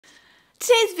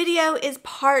Today's video is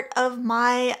part of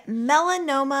my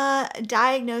melanoma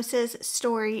diagnosis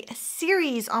story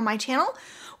series on my channel,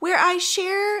 where I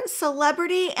share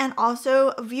celebrity and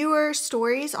also viewer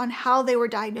stories on how they were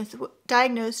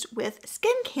diagnosed with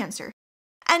skin cancer.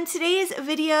 And today's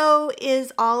video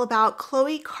is all about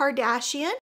Khloe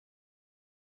Kardashian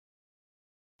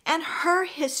and her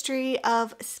history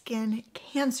of skin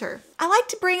cancer. I like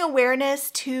to bring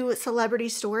awareness to celebrity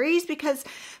stories because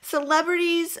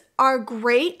celebrities are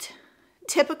great,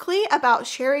 typically, about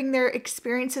sharing their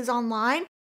experiences online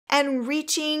and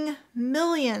reaching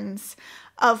millions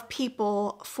of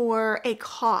people for a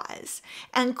cause.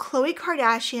 And Khloe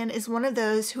Kardashian is one of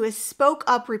those who has spoke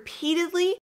up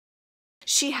repeatedly.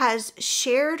 She has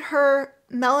shared her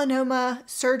melanoma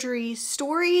surgery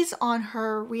stories on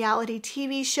her reality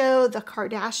TV show, The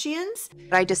Kardashians.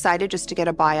 I decided just to get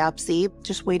a biopsy,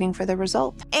 just waiting for the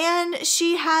result. And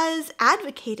she has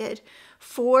advocated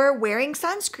for wearing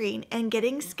sunscreen and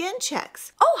getting skin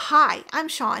checks. Oh, hi, I'm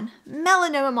Sean,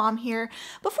 Melanoma Mom here.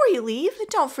 Before you leave,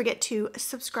 don't forget to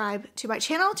subscribe to my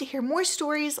channel to hear more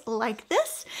stories like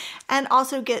this and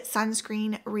also get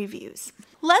sunscreen reviews.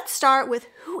 Let's start with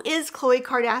who is Khloe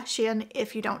Kardashian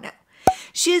if you don't know.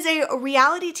 She is a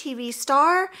reality TV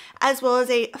star as well as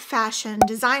a fashion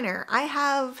designer. I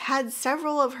have had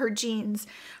several of her jeans.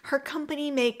 Her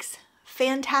company makes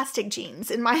fantastic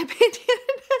jeans, in my opinion.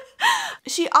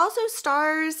 She also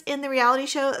stars in the reality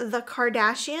show The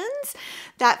Kardashians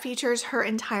that features her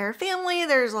entire family.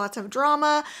 There's lots of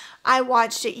drama. I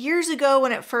watched it years ago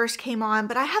when it first came on,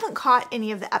 but I haven't caught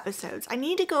any of the episodes. I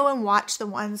need to go and watch the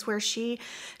ones where she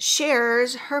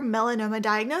shares her melanoma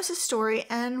diagnosis story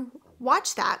and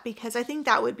watch that because I think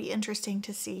that would be interesting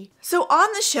to see. So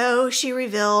on the show, she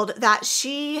revealed that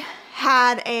she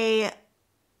had a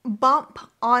bump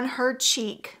on her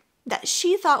cheek that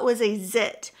she thought was a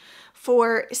zit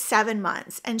for 7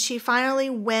 months, and she finally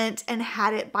went and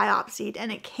had it biopsied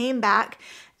and it came back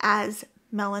as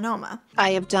melanoma.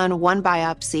 I have done one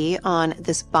biopsy on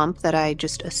this bump that I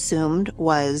just assumed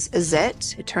was a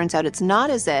zit. It turns out it's not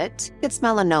a zit, it's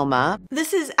melanoma.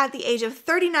 This is at the age of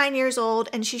 39 years old,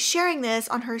 and she's sharing this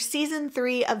on her season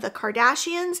 3 of The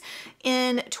Kardashians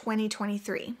in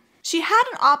 2023. She had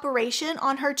an operation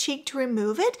on her cheek to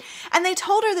remove it, and they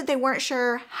told her that they weren't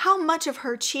sure how much of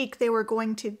her cheek they were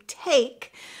going to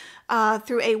take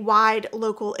through a wide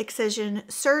local excision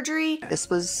surgery.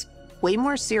 This was way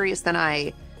more serious than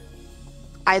I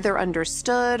either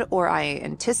understood or I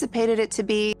anticipated it to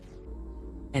be.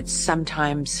 It's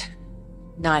sometimes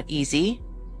not easy,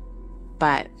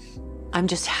 but I'm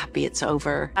just happy it's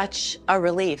over. Such a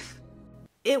relief.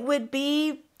 It would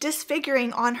be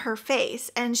disfiguring on her face,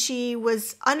 and she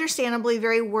was understandably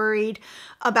very worried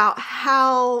about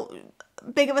how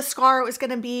big of a scar it was going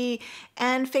to be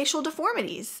and facial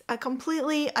deformities. A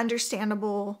completely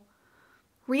understandable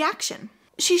reaction.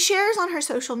 She shares on her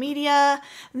social media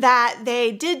that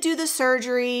they did do the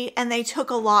surgery and they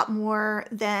took a lot more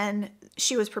than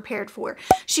she was prepared for.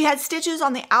 She had stitches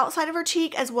on the outside of her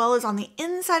cheek as well as on the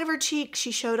inside of her cheek.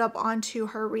 She showed up onto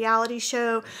her reality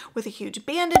show with a huge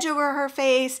bandage over her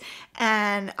face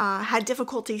and had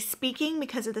difficulty speaking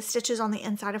because of the stitches on the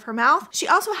inside of her mouth. She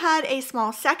also had a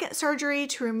small second surgery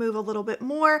to remove a little bit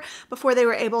more before they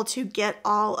were able to get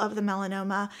all of the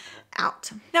melanoma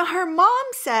out. Now, her mom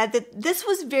said that this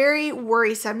was very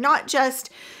worrisome, not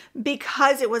just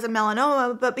because it was a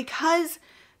melanoma, but because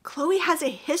Khloe has a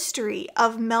history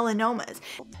of melanomas.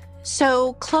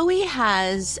 So Khloe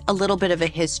has a little bit of a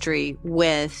history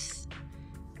with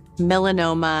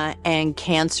melanoma and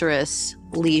cancerous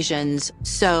lesions.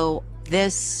 So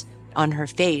this on her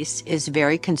face is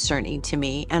very concerning to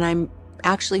me, and I'm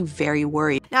actually very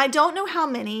worried. Now, I don't know how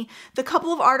many. The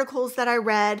couple of articles that I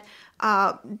read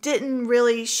didn't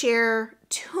really share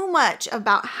too much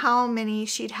about how many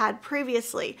she'd had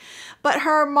previously. But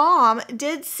her mom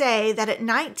did say that at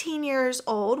 19 years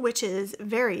old, which is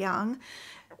very young,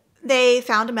 they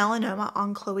found a melanoma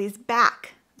on Khloe's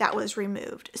back that was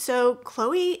removed. So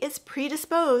Khloe is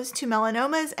predisposed to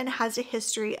melanomas and has a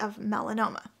history of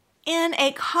melanoma. In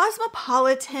a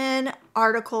Cosmopolitan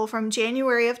article from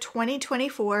January of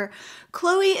 2024,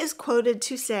 Khloe is quoted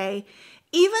to say,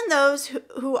 "Even those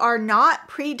who are not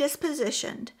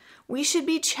predispositioned, we should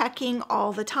be checking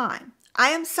all the time. I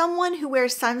am someone who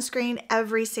wears sunscreen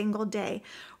every single day,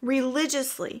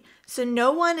 religiously, so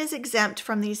no one is exempt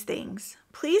from these things.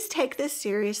 Please take this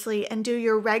seriously and do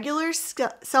your regular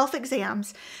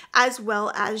self-exams as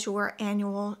well as your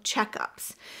annual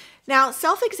checkups." Now,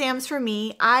 self-exams for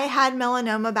me, I had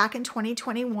melanoma back in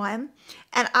 2021,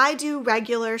 and I do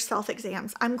regular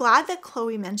self-exams. I'm glad that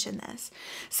Khloe mentioned this.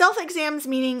 Self-exams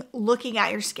meaning looking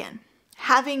at your skin.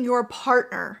 having your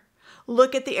partner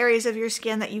look at the areas of your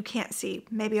skin that you can't see,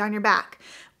 maybe on your back.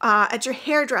 At your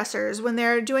hairdressers, when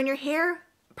they're doing your hair,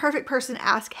 perfect person to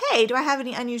ask, hey, do I have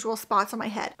any unusual spots on my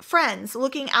head? Friends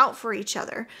looking out for each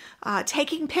other,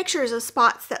 taking pictures of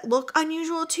spots that look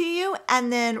unusual to you,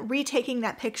 and then retaking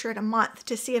that picture in a month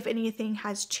to see if anything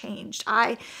has changed.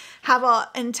 I have an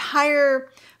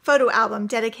entire photo album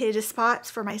dedicated to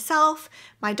spots for myself,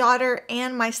 my daughter,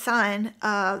 and my son,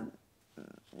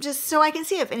 just so I can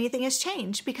see if anything has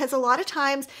changed, because a lot of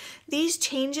times these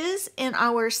changes in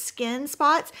our skin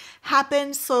spots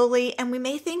happen slowly and we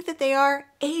may think that they are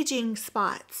aging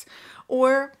spots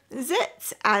or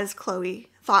zits, as Khloe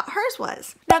thought hers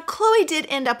was. Now, Khloe did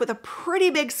end up with a pretty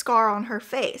big scar on her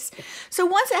face. So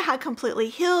once it had completely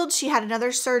healed, she had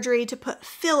another surgery to put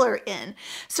filler in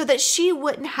so that she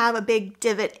wouldn't have a big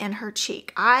divot in her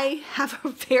cheek. I have a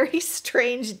very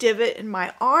strange divot in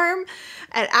my arm.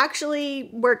 It actually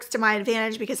works to my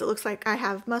advantage because it looks like I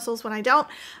have muscles when I don't.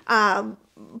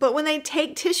 But when they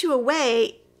take tissue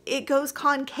away, it goes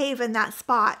concave in that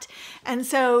spot. And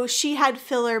so she had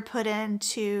filler put in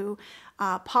to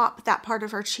pop that part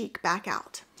of her cheek back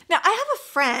out. Now, I have a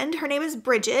friend, her name is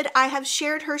Bridget. I have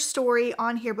shared her story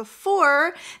on here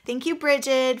before. Thank you,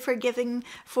 Bridget,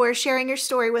 for sharing your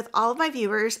story with all of my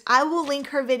viewers. I will link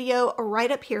her video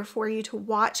right up here for you to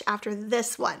watch after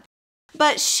this one.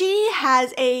 But she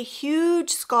has a huge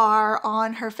scar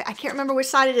on her face. I can't remember which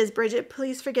side it is, Bridget,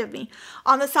 please forgive me.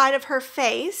 On the side of her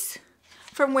face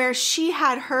from where she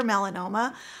had her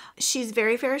melanoma. She's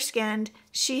very fair-skinned.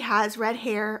 She has red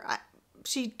hair.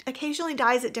 She occasionally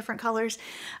dyes it different colors,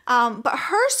 but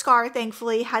her scar,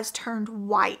 thankfully, has turned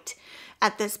white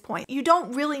at this point. You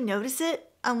don't really notice it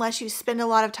unless you spend a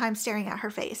lot of time staring at her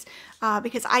face,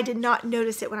 because I did not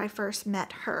notice it when I first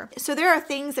met her. So there are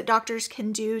things that doctors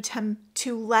can do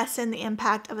to lessen the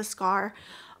impact of a scar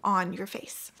on your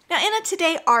face. Now, in a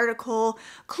Today article,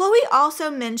 Khloe also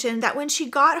mentioned that when she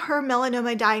got her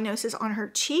melanoma diagnosis on her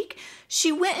cheek,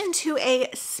 she went into a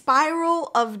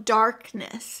spiral of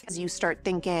darkness. As you start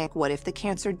thinking, what if the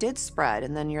cancer did spread?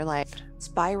 And then you're like,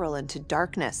 spiral into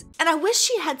darkness. And I wish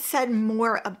she had said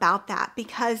more about that,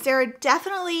 because there are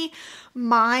definitely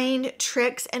mind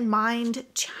tricks and mind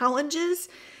challenges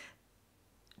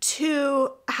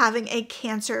to having a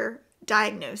cancer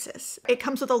diagnosis. It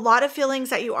comes with a lot of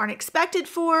feelings that you aren't expected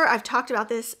for. I've talked about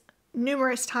this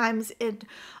numerous times in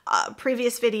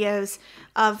previous videos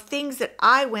of things that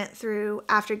I went through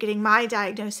after getting my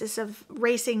diagnosis, of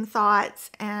racing thoughts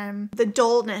and the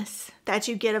dullness that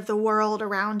you get of the world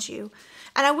around you.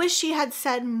 And I wish she had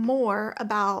said more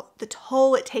about the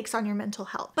toll it takes on your mental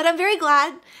health. But I'm very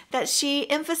glad that she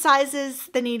emphasizes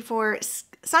the need for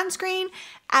sunscreen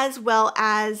as well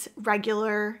as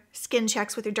regular skin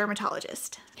checks with your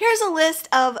dermatologist. Here's a list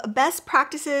of best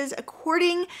practices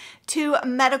according to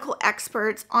medical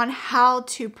experts on how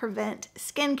to prevent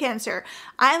skin cancer.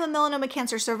 I am a melanoma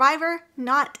cancer survivor,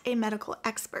 not a medical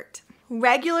expert.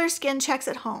 Regular skin checks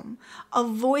at home,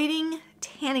 avoiding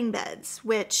tanning beds,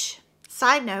 which,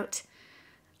 side note,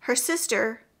 her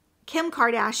sister, Kim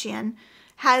Kardashian,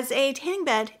 has a tanning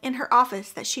bed in her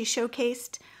office that she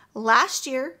showcased last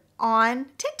year on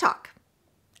TikTok,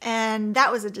 and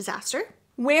that was a disaster.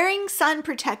 Wearing sun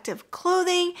protective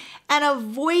clothing and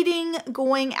avoiding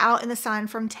going out in the sun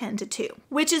from 10 to 2,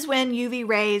 which is when UV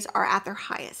rays are at their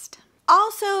highest.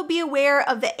 Also, be aware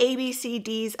of the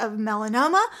ABCDs of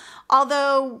melanoma,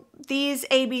 although these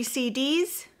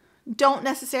ABCDs don't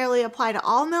necessarily apply to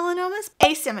all melanomas.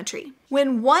 Asymmetry,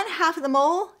 when one half of the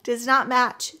mole does not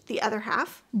match the other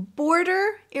half.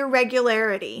 Border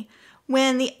irregularity,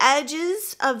 when the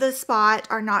edges of the spot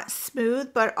are not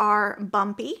smooth but are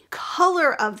bumpy.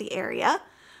 Color of the area,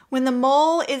 when the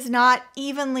mole is not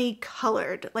evenly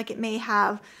colored, like it may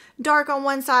have dark on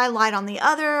one side, light on the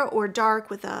other, or dark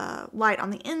with a light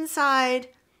on the inside,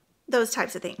 those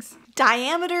types of things.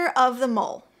 Diameter of the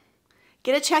mole,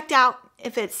 get it checked out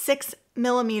if it's 6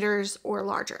 millimeters or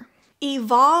larger.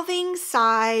 Evolving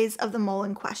size of the mole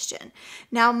in question.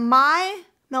 Now, my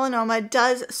melanoma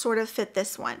does sort of fit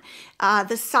this one.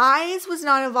 The size was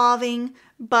not evolving,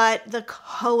 but the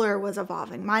color was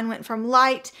evolving. Mine went from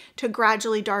light to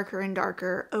gradually darker and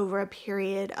darker over a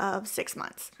period of 6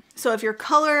 months. So if your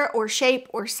color or shape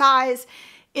or size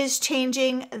is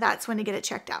changing, that's when to get it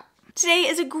checked out. Today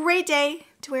is a great day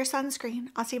to wear sunscreen.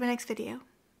 I'll see you in my next video.